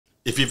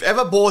If you've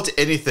ever bought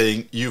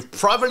anything, you've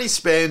probably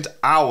spent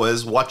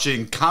hours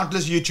watching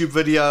countless YouTube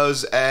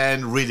videos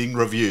and reading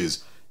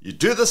reviews. You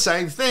do the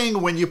same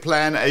thing when you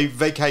plan a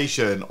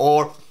vacation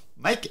or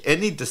make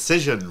any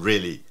decision,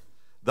 really.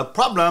 The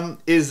problem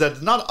is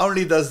that not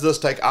only does this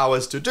take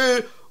hours to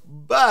do,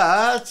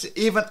 but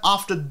even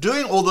after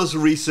doing all this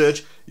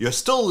research, you're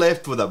still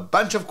left with a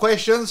bunch of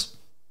questions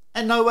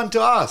and no one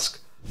to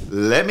ask.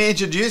 Let me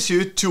introduce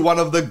you to one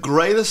of the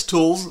greatest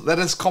tools that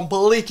has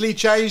completely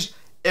changed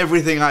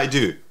everything I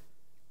do.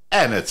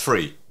 And it's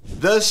free.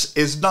 This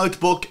is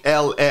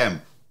NotebookLM.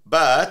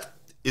 But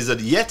is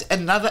it yet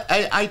another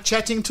AI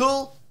chatting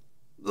tool?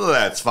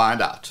 Let's find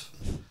out.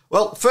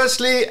 Well,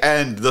 firstly,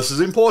 and this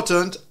is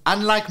important,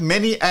 unlike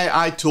many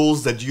AI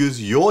tools that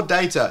use your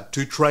data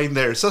to train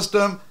their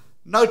system,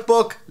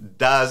 Notebook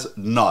does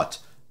not.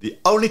 The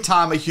only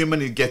time a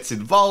human gets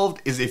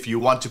involved is if you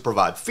want to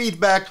provide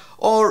feedback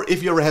or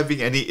if you're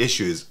having any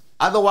issues.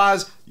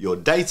 Otherwise, your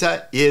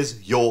data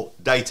is your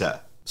data.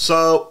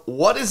 So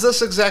what is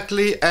this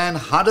exactly, and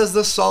how does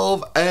this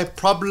solve a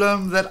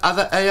problem that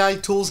other AI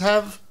tools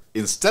have?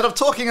 Instead of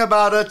talking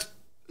about it,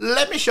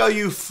 let me show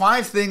you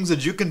 5 things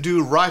that you can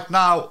do right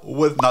now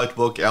with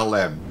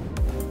NotebookLM.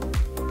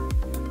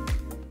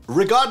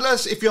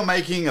 Regardless if you're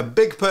making a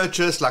big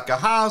purchase like a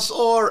house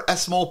or a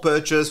small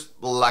purchase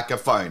like a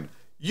phone,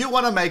 you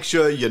want to make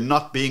sure you're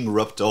not being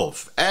ripped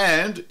off,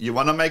 and you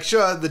want to make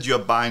sure that you're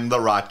buying the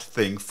right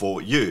thing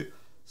for you.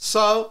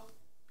 So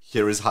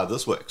here is how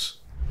this works.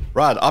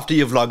 Right, after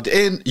you've logged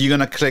in, you're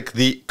going to click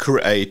the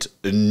Create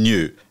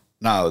New.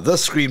 Now,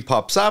 this screen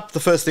pops up. The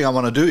first thing I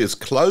want to do is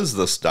close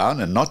this down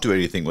and not do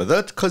anything with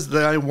it, because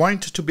then I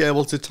want to be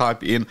able to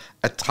type in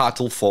a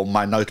title for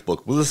my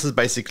notebook. Well, this is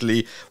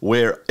basically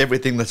where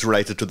everything that's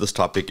related to this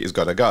topic is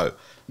going to go.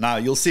 Now,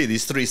 you'll see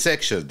these 3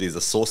 sections. There's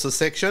the sources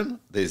section,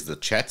 there's the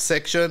chat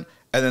section,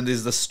 and then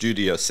there's the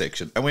studio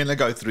section. And we're going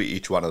to go through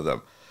each one of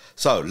them.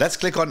 So let's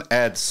click on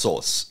Add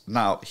Source.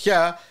 Now,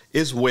 here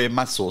is where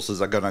my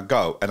sources are going to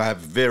go. And I have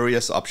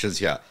various options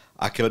here.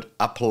 I could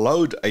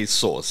upload a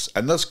source,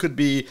 and this could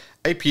be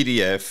a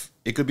PDF,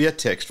 it could be a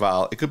text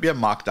file, it could be a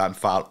markdown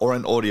file, or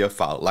an audio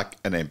file like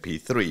an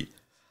MP3.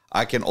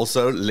 I can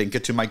also link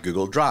it to my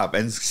Google Drive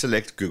and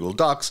select Google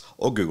Docs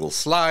or Google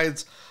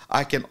Slides.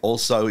 I can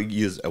also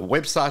use a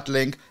website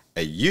link,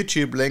 a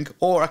YouTube link,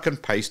 or I can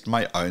paste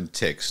my own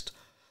text.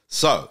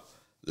 So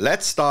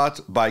let's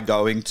start by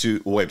going to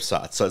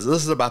websites. So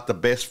this is about the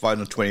best phone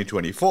in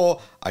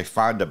 2024. I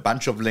found a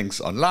bunch of links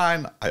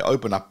online. I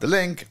open up the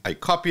link, I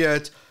copy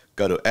it,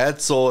 go to Add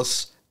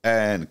Source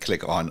and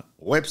click on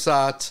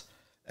Website.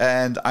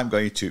 And I'm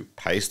going to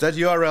paste that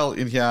URL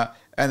in here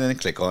and then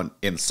click on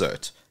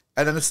Insert.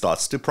 And then it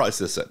starts to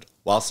process it.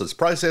 Whilst it's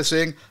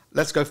processing,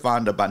 let's go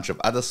find a bunch of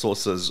other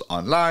sources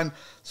online.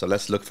 So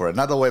let's look for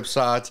another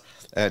website.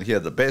 And here,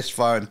 the best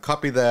phone,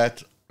 copy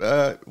that.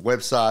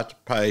 Website,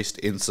 paste,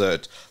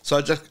 insert.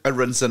 So just a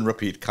rinse and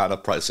repeat kind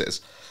of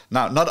process.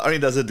 Now, not only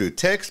does it do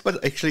text,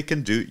 but actually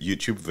can do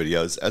YouTube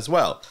videos as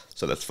well.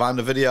 So let's find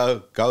a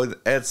video, go to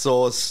Add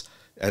Source,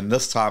 and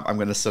this time I'm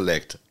going to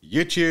select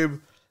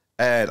YouTube,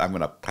 and I'm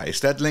going to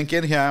paste that link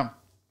in here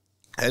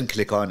and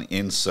click on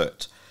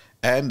Insert.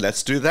 And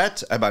let's do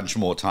that a bunch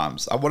more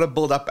times. I want to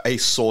build up a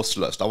source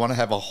list. I want to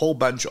have a whole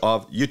bunch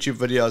of YouTube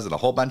videos and a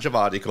whole bunch of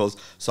articles.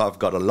 So I've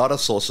got a lot of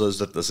sources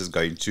that this is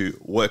going to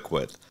work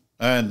with.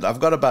 And I've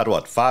got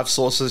about, 5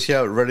 sources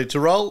here ready to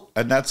roll,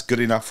 and that's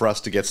good enough for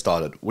us to get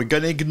started. We're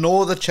going to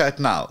ignore the chat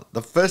now.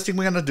 The first thing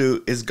we're going to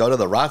do is go to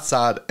the right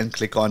side and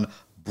click on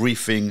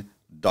Briefing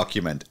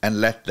Document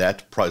and let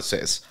that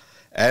process.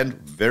 And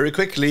very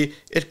quickly,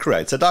 it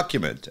creates a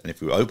document. And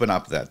if we open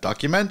up that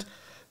document,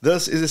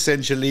 this is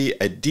essentially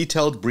a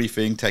detailed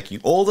briefing taking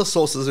all the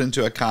sources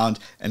into account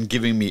and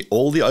giving me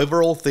all the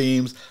overall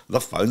themes, the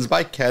phones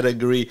by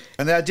category.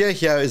 And the idea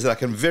here is that I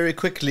can very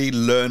quickly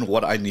learn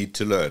what I need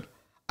to learn.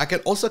 I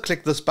can also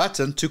click this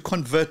button to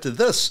convert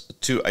this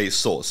to a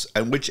source,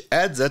 and which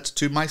adds it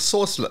to my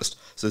source list.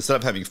 So instead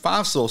of having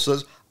 5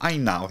 sources, I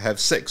now have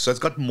 6. So it's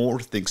got more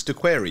things to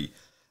query.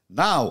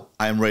 Now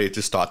I'm ready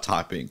to start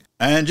typing.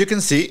 And you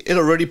can see it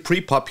already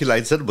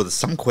pre-populates it with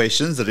some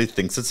questions that it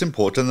thinks it's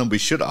important and we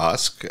should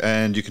ask.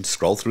 And you can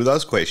scroll through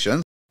those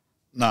questions.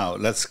 Now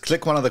let's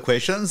click one of the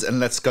questions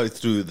and let's go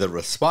through the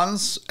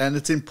response. And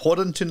it's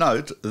important to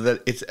note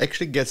that it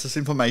actually gets this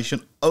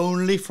information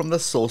only from the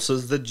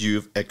sources that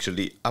you've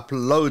actually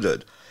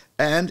uploaded.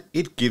 And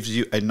it gives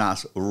you a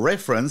nice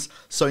reference.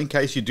 So in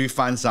case you do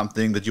find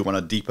something that you want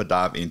to deeper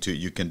dive into,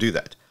 you can do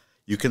that.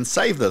 You can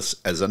save this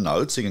as a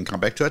note, so you can come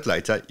back to it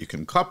later. You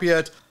can copy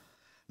it.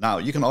 Now,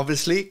 you can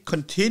obviously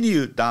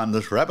continue down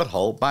this rabbit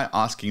hole by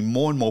asking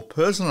more and more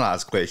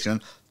personalized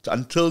questions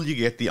until you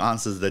get the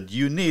answers that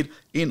you need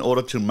in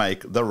order to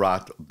make the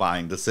right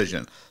buying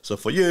decision. So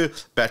for you,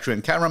 battery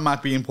and camera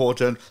might be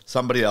important.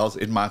 Somebody else,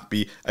 it might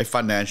be a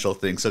financial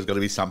thing. So it's got to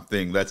be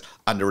something that's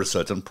under a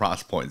certain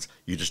price point.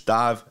 You just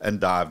dive and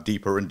dive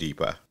deeper and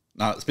deeper.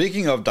 Now,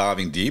 speaking of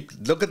diving deep,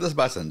 look at this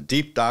button,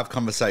 Deep Dive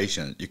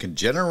Conversation. You can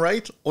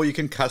generate or you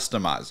can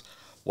customize.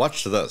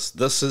 Watch this.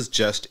 This is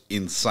just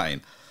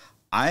insane.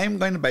 I'm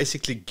going to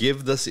basically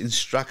give this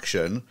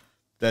instruction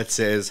that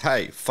says,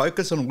 hey,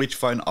 focus on which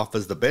phone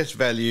offers the best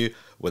value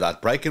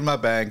without breaking my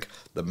bank.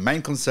 The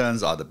main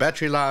concerns are the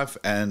battery life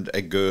and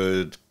a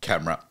good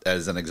camera,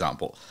 as an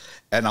example.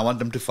 And I want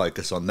them to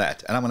focus on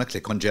that. And I'm going to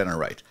click on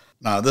generate.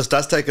 Now, this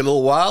does take a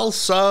little while,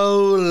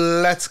 so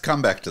let's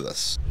come back to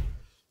this.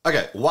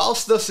 Okay,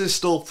 whilst this is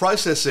still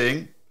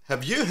processing,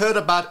 have you heard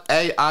about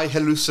AI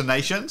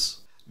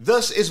hallucinations?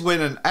 This is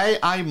when an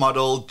AI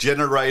model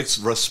generates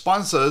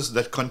responses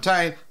that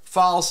contain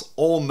false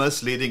or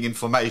misleading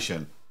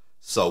information.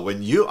 So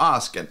when you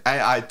ask an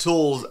AI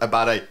tool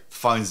about a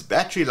phone's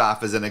battery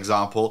life, as an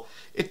example,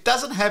 it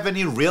doesn't have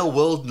any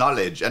real-world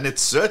knowledge, and it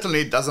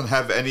certainly doesn't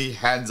have any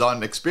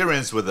hands-on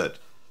experience with it.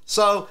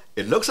 So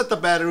it looks at the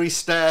battery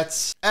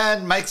stats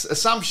and makes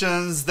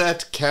assumptions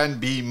that can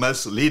be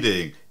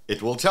misleading.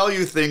 It will tell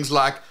you things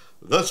like,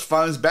 this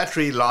phone's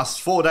battery lasts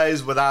 4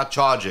 days without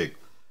charging.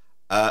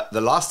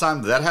 The last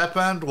time that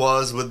happened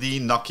was with the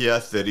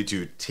Nokia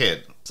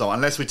 3210. So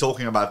unless we're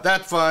talking about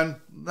that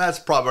phone, that's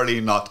probably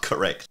not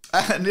correct.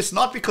 And it's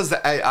not because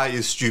the AI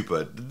is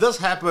stupid. This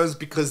happens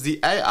because the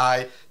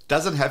AI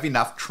doesn't have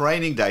enough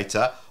training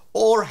data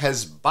or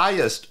has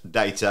biased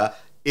data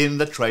in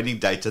the training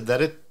data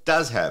that it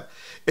does have.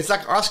 It's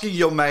like asking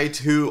your mate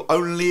who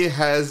only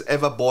has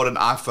ever bought an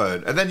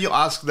iPhone, and then you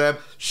ask them,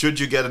 should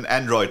you get an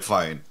Android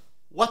phone?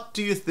 What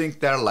do you think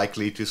they're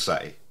likely to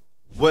say?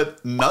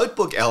 With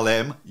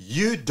NotebookLM,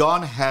 you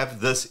don't have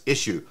this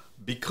issue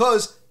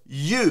because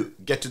you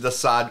get to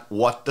decide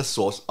what the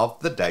source of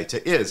the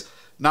data is.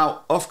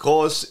 Now, of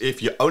course,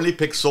 if you only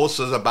pick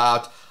sources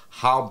about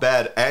how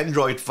bad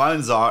Android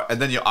phones are,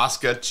 and then you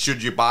ask it,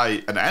 should you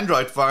buy an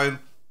Android phone?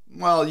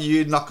 Well,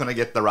 you're not going to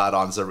get the right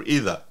answer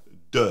either.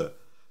 Duh.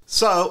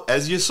 So,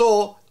 as you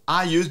saw,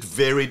 I used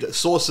varied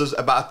sources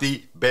about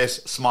the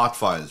best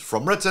smartphones,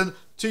 from written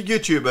to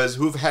YouTubers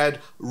who've had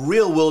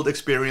real-world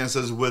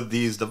experiences with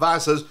these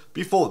devices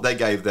before they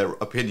gave their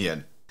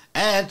opinion.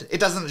 And it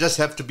doesn't just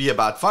have to be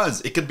about phones.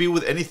 It could be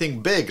with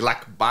anything big,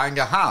 like buying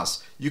a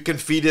house. You can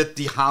feed it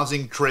the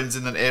housing trends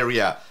in an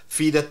area,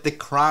 feed it the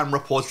crime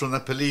reports from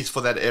the police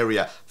for that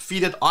area,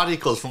 feed it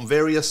articles from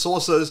various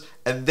sources,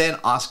 and then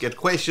ask it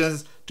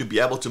questions to be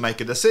able to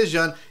make a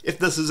decision if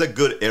this is a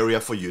good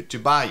area for you to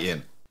buy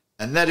in.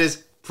 And that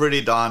is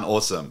pretty darn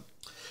awesome.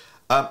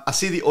 I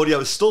see the audio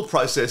is still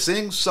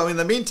processing, so in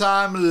the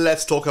meantime,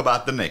 let's talk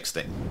about the next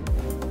thing.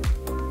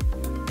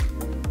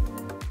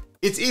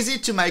 It's easy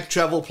to make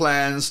travel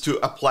plans to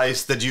a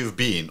place that you've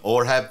been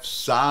or have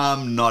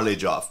some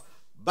knowledge of,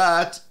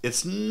 but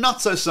it's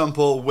not so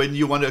simple when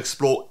you want to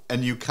explore a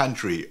new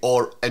country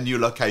or a new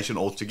location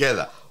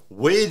altogether.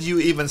 Where do you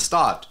even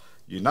start?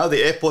 You know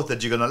the airport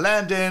that you're going to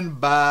land in,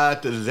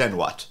 but then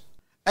what?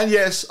 And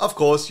yes, of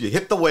course, you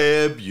hit the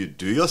web, you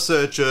do your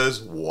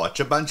searches, watch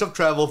a bunch of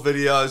travel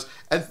videos,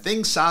 and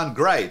things sound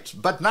great.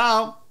 But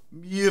now,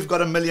 you've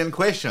got a million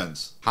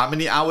questions. How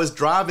many hours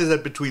drive is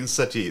it between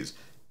cities?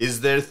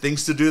 Is there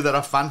things to do that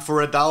are fun for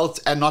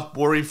adults and not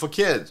boring for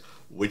kids?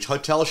 Which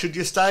hotel should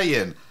you stay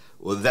in?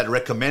 Well, that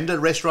recommended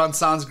restaurant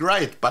sounds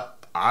great,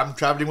 but I'm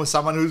traveling with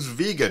someone who's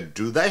vegan.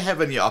 Do they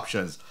have any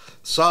options?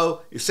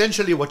 So,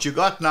 essentially what you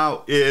got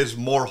now is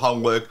more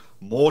homework,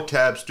 more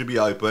tabs to be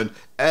opened,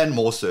 and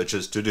more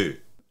searches to do.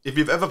 If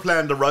you've ever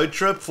planned a road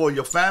trip for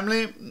your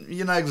family,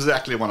 you know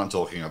exactly what I'm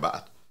talking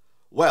about.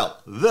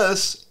 Well,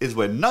 this is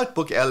where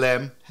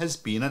NotebookLM has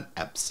been an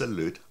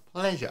absolute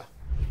pleasure.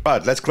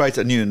 Right, let's create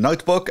a new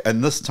notebook,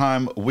 and this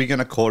time we're going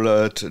to call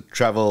it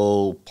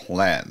Travel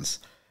Plans.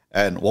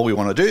 And what we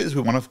want to do is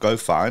we want to go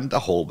find a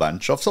whole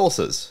bunch of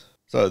sources.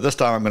 So this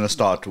time I'm going to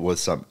start with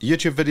some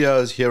YouTube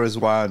videos. Here is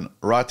one.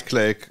 Right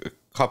click,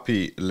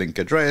 copy link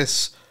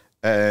address,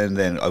 and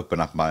then open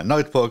up my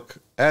notebook,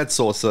 add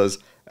sources.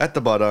 At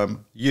the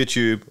bottom,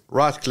 YouTube,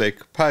 right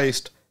click,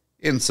 paste,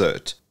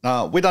 insert.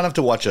 Now, we don't have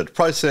to watch it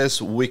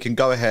process. We can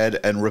go ahead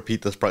and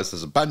repeat this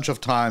process a bunch of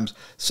times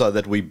so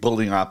that we're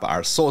building up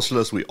our source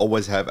list. We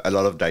always have a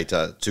lot of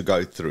data to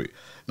go through.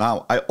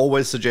 Now, I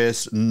always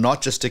suggest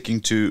not just sticking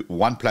to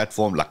one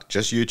platform like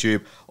just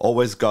YouTube.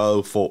 Always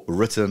go for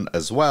written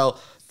as well.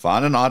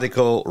 Find an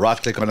article,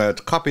 right click on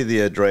it, copy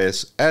the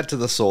address, add to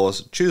the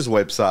source, choose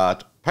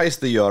website, paste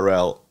the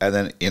URL, and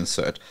then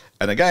insert.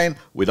 And again,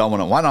 we don't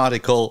want one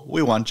article,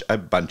 we want a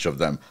bunch of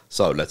them.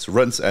 So let's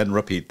rinse and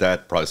repeat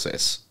that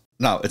process.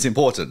 Now, it's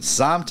important.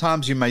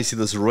 Sometimes you may see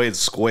this red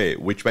square,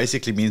 which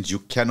basically means you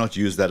cannot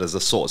use that as a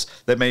source.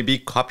 There may be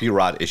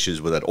copyright issues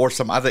with it or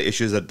some other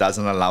issues that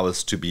doesn't allow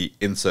us to be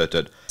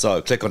inserted.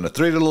 So click on the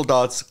three little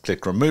dots,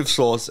 click remove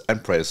source,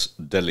 and press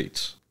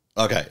delete.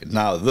 Okay,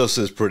 now this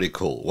is pretty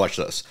cool. Watch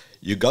this.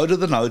 You go to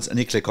the notes and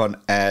you click on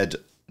add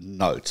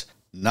note.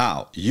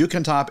 Now, you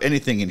can type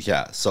anything in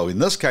here. So in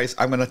this case,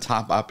 I'm going to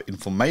type up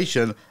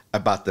information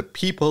about the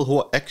people who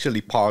are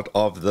actually part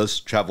of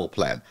this travel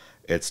plan.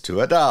 it's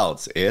two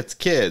adults, it's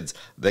kids.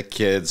 The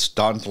kids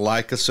don't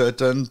like a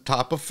certain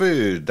type of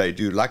food. They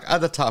do like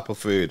other type of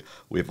food.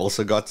 We've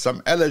also got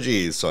some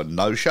allergies, so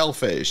no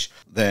shellfish.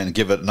 Then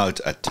give it note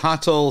a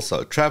title,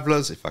 so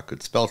travelers, if I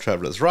could spell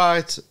travelers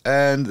right,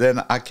 and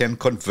then I can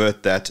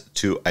convert that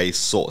to a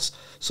source.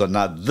 So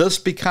now this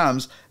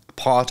becomes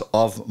part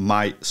of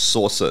my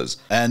sources,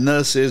 and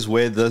this is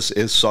where this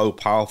is so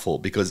powerful,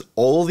 because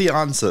all the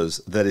answers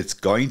that it's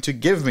going to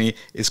give me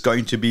is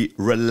going to be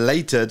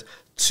related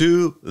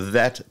to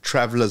that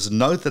traveler's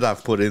note that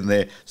I've put in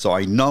there, so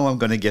I know I'm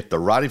going to get the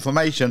right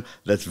information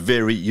that's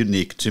very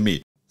unique to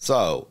me.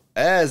 So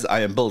as I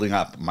am building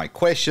up my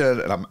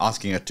question and I'm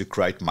asking it to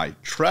create my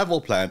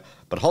travel plan,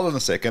 but hold on a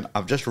second,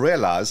 I've just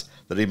realized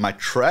that in my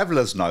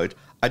traveler's note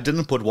I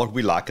didn't put what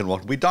we like and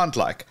what we don't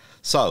like.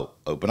 So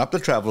open up the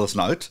traveler's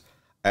note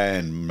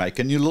and make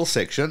a new little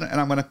section, and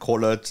I'm going to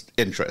call it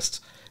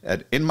interest.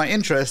 And in my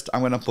interest, I'm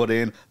going to put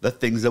in the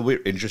things that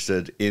we're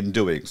interested in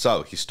doing.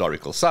 So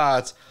historical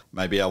sites,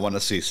 maybe I want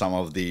to see some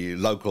of the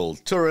local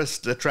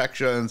tourist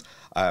attractions,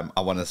 I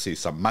want to see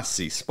some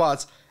must-see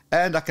spots,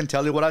 and I can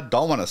tell you what I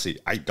don't want to see.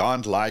 I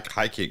don't like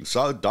hiking,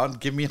 so don't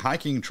give me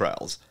hiking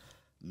trails.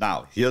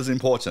 Now, here's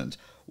important.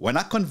 When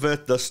I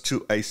convert this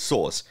to a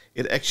source,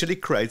 it actually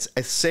creates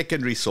a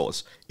secondary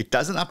source. It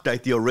doesn't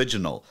update the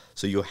original.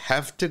 So you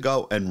have to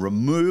go and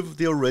remove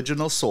the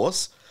original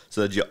source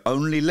so that you're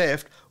only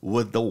left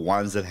with the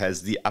ones that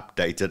has the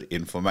updated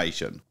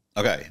information.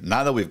 Okay,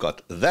 now that we've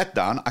got that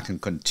done, I can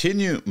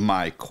continue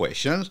my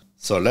questions.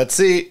 So let's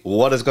see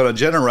what it's going to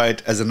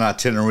generate as an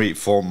itinerary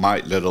for my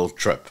little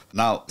trip.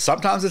 Now,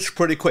 sometimes it's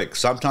pretty quick.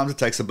 Sometimes it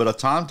takes a bit of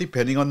time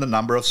depending on the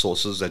number of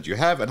sources that you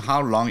have and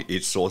how long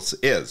each source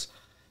is.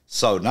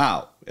 So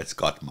now it's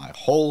got my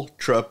whole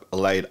trip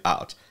laid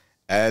out,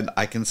 and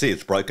I can see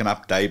it's broken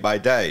up day by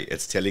day.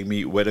 It's telling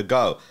me where to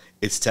go.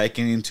 It's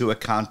taking into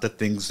account the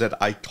things that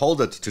I told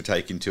it to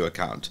take into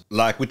account.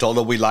 Like we told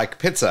it we like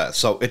pizza,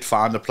 so it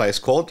found a place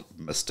called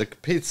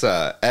Mystic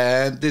Pizza,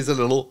 and there's a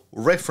little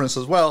reference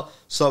as well,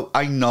 so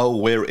I know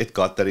where it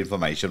got that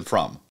information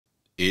from.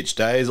 Each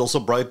day is also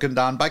broken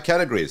down by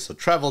categories. So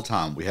travel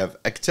time, we have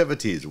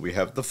activities, we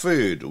have the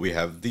food, we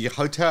have the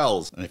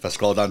hotels. And if I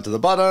scroll down to the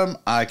bottom,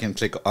 I can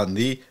click on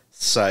the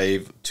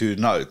save to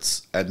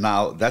notes. And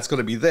now that's going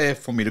to be there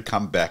for me to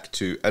come back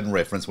to and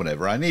reference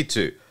whenever I need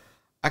to.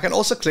 I can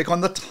also click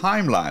on the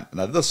timeline.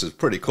 Now this is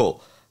pretty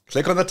cool.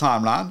 Click on the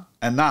timeline,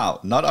 and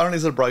now not only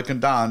is it broken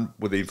down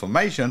with the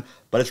information,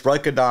 but it's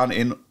broken down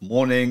in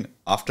morning,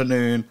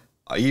 afternoon,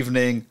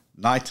 evening,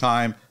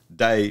 nighttime,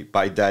 day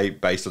by day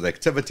based on the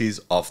activities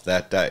of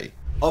that day.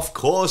 Of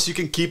course, you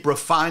can keep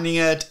refining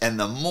it, and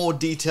the more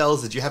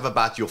details that you have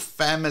about your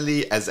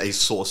family as a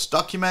source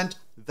document,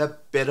 the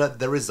better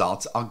the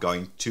results are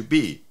going to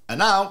be. And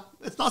now,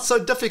 it's not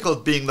so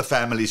difficult being the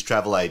family's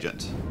travel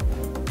agent.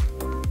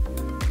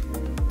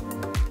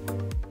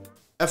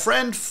 A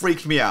friend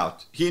freaked me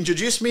out. He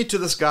introduced me to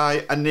this guy,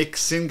 Liron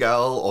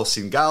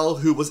Segev,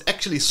 who was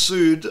actually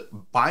sued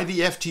by the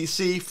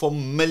FTC for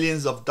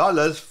millions of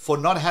dollars for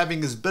not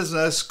having his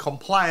business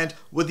compliant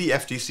with the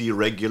FTC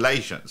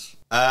regulations.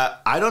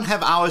 I don't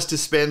have hours to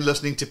spend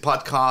listening to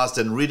podcasts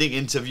and reading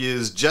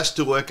interviews just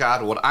to work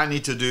out what I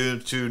need to do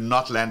to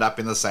not land up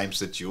in the same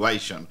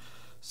situation.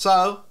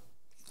 So,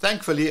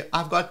 thankfully,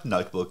 I've got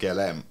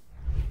NotebookLM.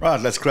 Right,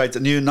 let's create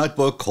a new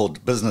notebook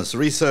called Business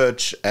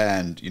Research,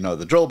 and you know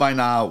the drill by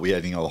now. We're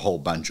adding a whole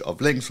bunch of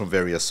links from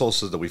various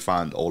sources that we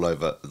find all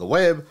over the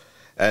web.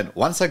 And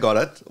once I got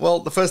it, well,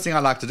 the first thing I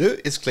like to do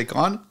is click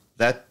on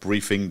that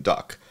briefing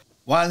doc.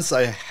 Once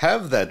I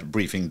have that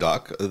briefing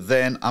doc,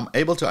 then I'm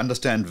able to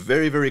understand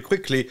very, very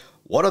quickly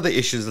what are the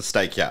issues at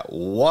stake here.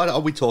 What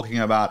are we talking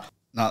about?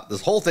 Now,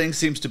 this whole thing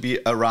seems to be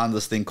around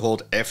this thing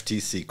called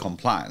FTC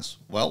compliance.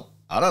 Well,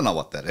 I don't know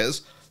what that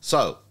is.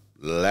 So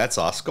let's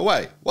ask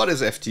away. What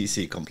is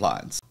FTC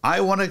compliance?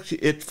 I wanted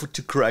it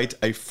to create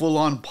a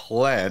full-on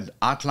plan,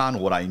 outline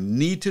what I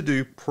need to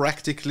do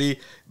practically,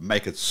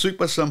 make it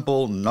super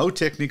simple, no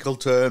technical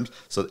terms,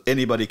 so that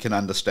anybody can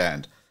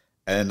understand.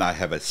 And I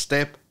have a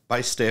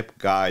step-by-step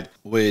guide,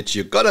 which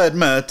you've got to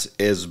admit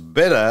is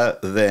better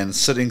than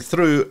sitting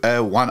through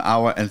a 1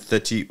 hour and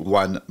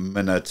 31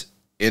 minute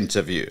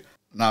interview.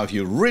 Now, if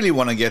you really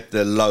want to get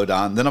the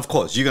lowdown, then of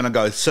course you're going to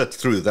go sit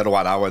through that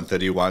 1 hour and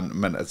 31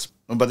 minutes.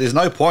 But there's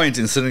no point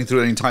in sitting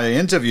through an entire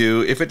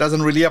interview if it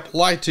doesn't really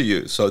apply to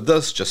you. So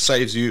this just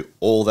saves you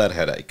all that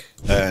headache.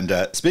 And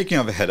speaking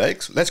of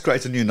headaches, let's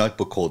create a new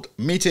notebook called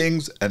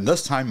Meetings. And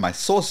this time my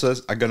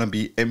sources are going to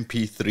be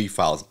MP3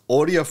 files,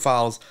 audio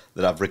files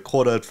that I've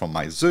recorded from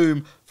my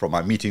Zoom, from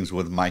my meetings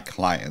with my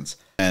clients.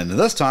 And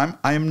this time,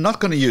 I am not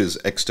going to use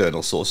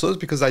external sources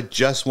because I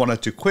just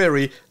wanted to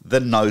query the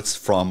notes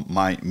from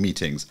my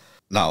meetings.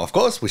 Now, of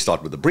course, we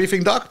start with the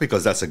briefing doc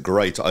because that's a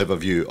great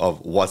overview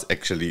of what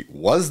actually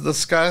was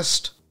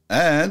discussed.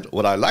 And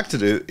what I like to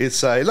do is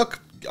say, look,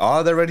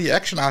 are there any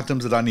action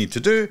items that I need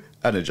to do?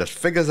 And it just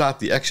figures out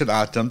the action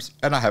items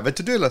and I have a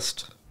to-do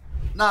list.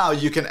 Now,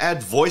 you can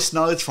add voice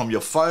notes from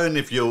your phone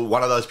if you're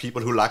one of those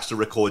people who likes to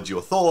record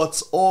your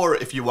thoughts, or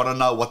if you want to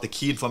know what the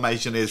key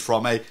information is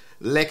from a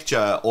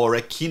lecture or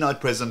a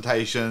keynote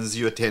presentations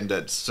you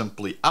attended.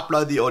 Simply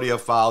upload the audio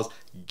files,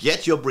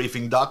 get your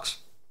briefing docs,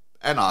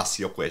 and ask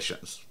your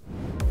questions.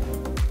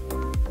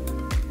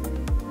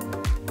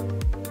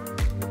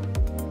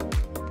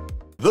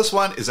 This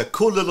one is a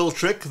cool little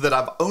trick that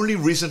I've only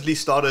recently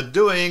started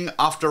doing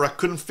after I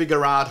couldn't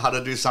figure out how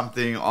to do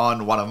something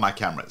on one of my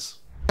cameras.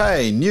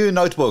 Okay, new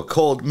notebook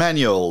called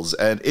Manuals,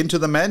 and into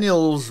the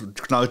Manuals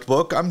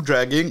notebook I'm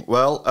dragging,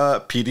 well,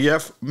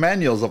 PDF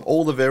manuals of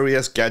all the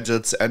various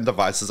gadgets and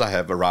devices I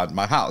have around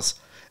my house.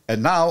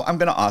 And now I'm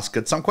going to ask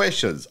it some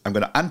questions. I'm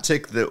going to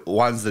untick the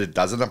ones that it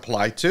doesn't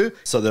apply to,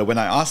 so that when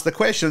I ask the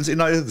questions, it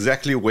knows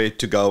exactly where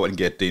to go and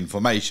get the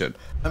information.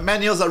 The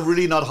manuals are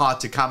really not hard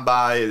to come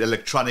by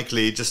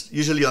electronically. Just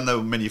usually on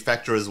the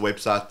manufacturer's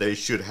website, they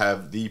should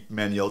have the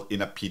manual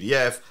in a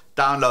PDF.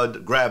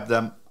 Download, grab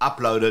them,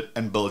 upload it,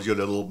 and build your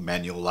little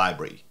manual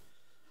library.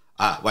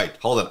 Wait,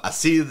 hold on. I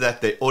see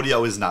that the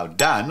audio is now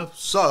done,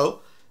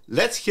 so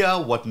let's hear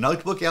what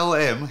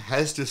NotebookLM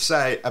has to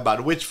say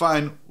about which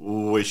phone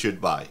we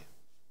should buy.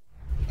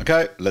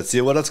 Okay, let's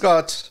see what it's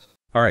got.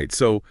 All right,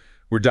 so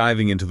we're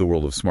diving into the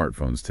world of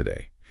smartphones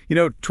today. You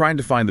know, trying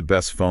to find the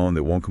best phone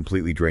that won't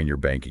completely drain your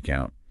bank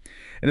account.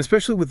 And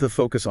especially with the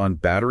focus on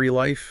battery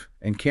life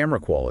and camera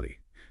quality.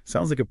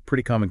 Sounds like a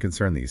pretty common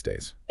concern these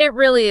days. It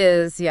really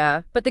is,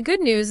 yeah. But the good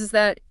news is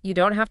that you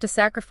don't have to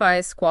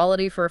sacrifice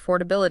quality for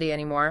affordability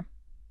anymore.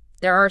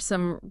 There are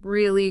some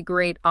really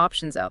great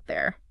options out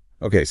there.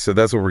 Okay, so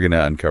that's what we're going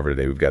to uncover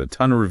today. We've got a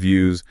ton of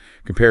reviews,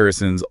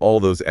 comparisons, all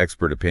those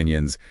expert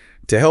opinions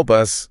to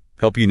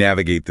help you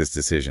navigate this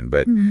decision.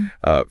 But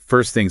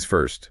first things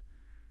first,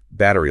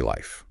 battery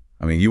life.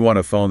 I mean, you want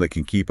a phone that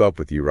can keep up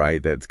with you,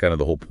 right? That's kind of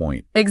the whole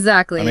point.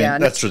 Exactly, yeah.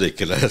 That's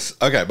ridiculous.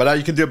 Okay, but now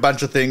you can do a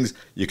bunch of things.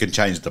 You can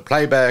change the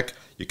playback,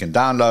 you can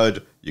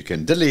download, you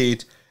can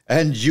delete,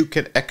 and you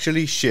can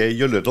actually share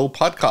your little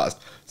podcast.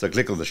 So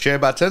click on the share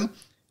button.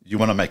 You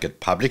want to make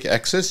it public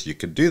access, you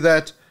can do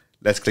that.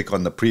 Let's click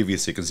on the preview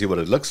so you can see what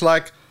it looks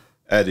like.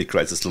 And it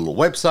creates this little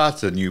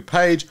website, a new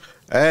page,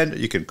 and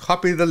you can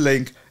copy the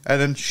link and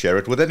then share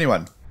it with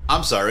anyone.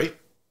 I'm sorry.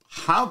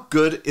 How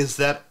good is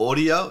that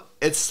audio?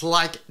 It's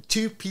like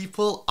two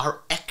people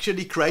are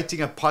actually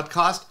creating a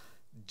podcast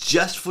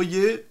just for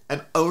you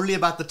and only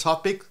about the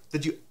topic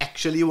that you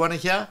actually want to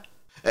hear.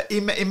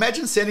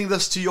 Imagine sending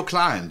this to your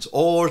client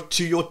or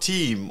to your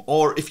team,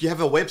 or if you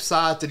have a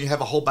website and you have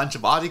a whole bunch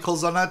of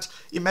articles on it,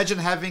 imagine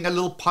having a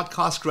little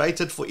podcast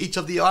created for each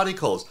of the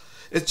articles.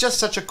 It's just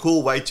such a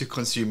cool way to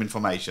consume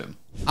information.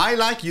 I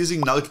like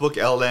using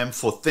NotebookLM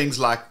for things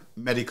like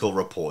medical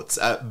reports,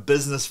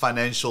 business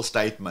financial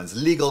statements,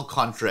 legal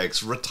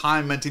contracts,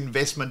 retirement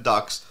investment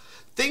docs,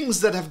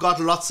 things that have got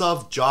lots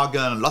of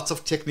jargon, lots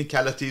of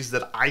technicalities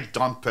that I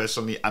don't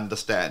personally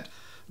understand.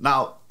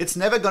 Now, it's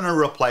never going to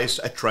replace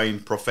a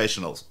trained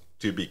professional,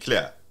 to be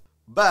clear,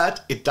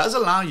 but it does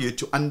allow you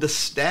to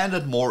understand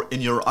it more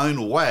in your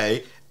own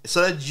way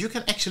so that you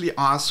can actually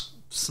ask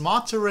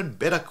smarter and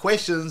better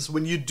questions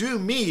when you do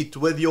meet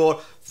with your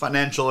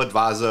financial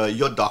advisor,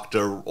 your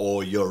doctor,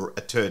 or your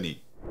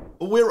attorney.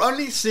 We're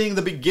only seeing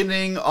the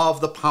beginning of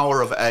the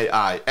power of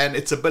AI and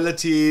its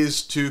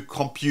abilities to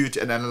compute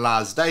and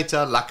analyze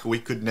data like we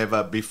could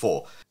never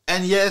before.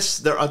 And yes,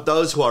 there are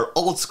those who are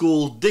old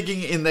school,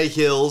 digging in their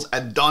heels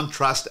and don't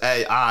trust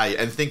AI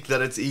and think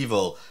that it's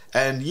evil.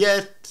 And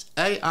yet,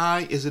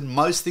 AI is in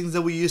most things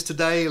that we use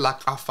today,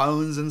 like our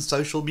phones and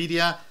social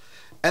media.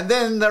 And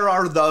then there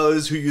are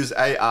those who use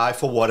AI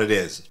for what it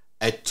is,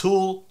 a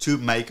tool to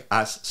make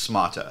us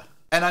smarter.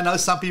 And I know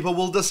some people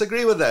will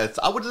disagree with that.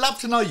 I would love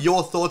to know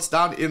your thoughts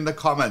down in the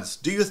comments.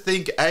 Do you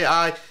think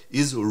AI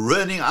is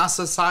ruining our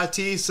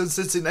society since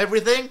it's in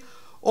everything?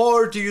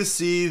 Or do you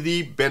see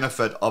the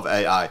benefit of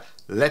AI?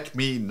 Let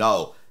me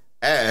know.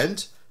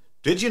 And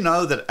did you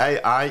know that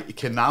AI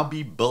can now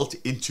be built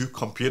into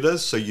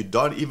computers so you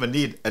don't even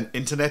need an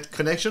internet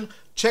connection?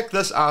 Check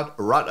this out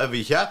right over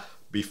here.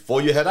 Before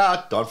you head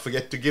out, don't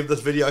forget to give this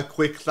video a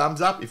quick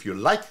thumbs up if you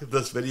like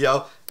this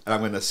video. And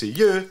I'm going to see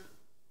you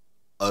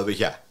over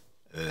here.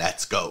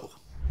 Let's go.